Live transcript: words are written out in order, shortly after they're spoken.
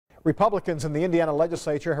Republicans in the Indiana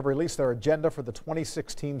Legislature have released their agenda for the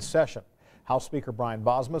 2016 session. House Speaker Brian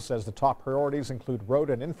Bosma says the top priorities include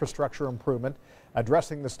road and infrastructure improvement,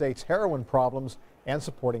 addressing the state's heroin problems, and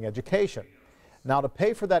supporting education. Now, to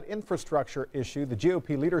pay for that infrastructure issue, the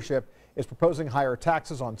GOP leadership is proposing higher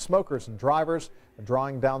taxes on smokers and drivers,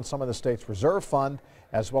 drawing down some of the state's reserve fund,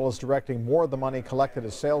 as well as directing more of the money collected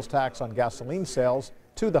as sales tax on gasoline sales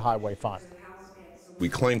to the highway fund. We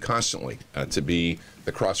claim constantly to be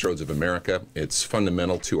the crossroads of America. It's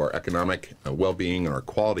fundamental to our economic well-being and our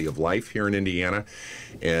quality of life here in Indiana.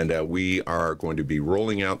 And we are going to be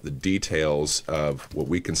rolling out the details of what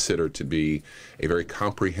we consider to be a very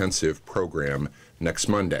comprehensive program next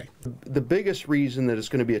Monday. The biggest reason that it's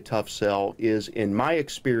going to be a tough sell is, in my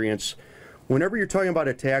experience, whenever you're talking about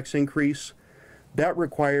a tax increase, that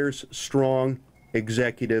requires strong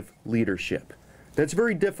executive leadership. That's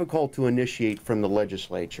very difficult to initiate from the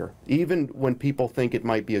legislature, even when people think it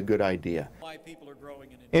might be a good idea.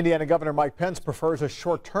 Indiana Governor Mike Pence prefers a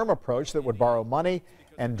short-term approach that would borrow money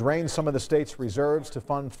and drain some of the state's reserves to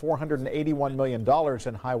fund $481 million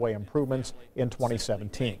in highway improvements in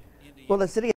 2017. Well, the city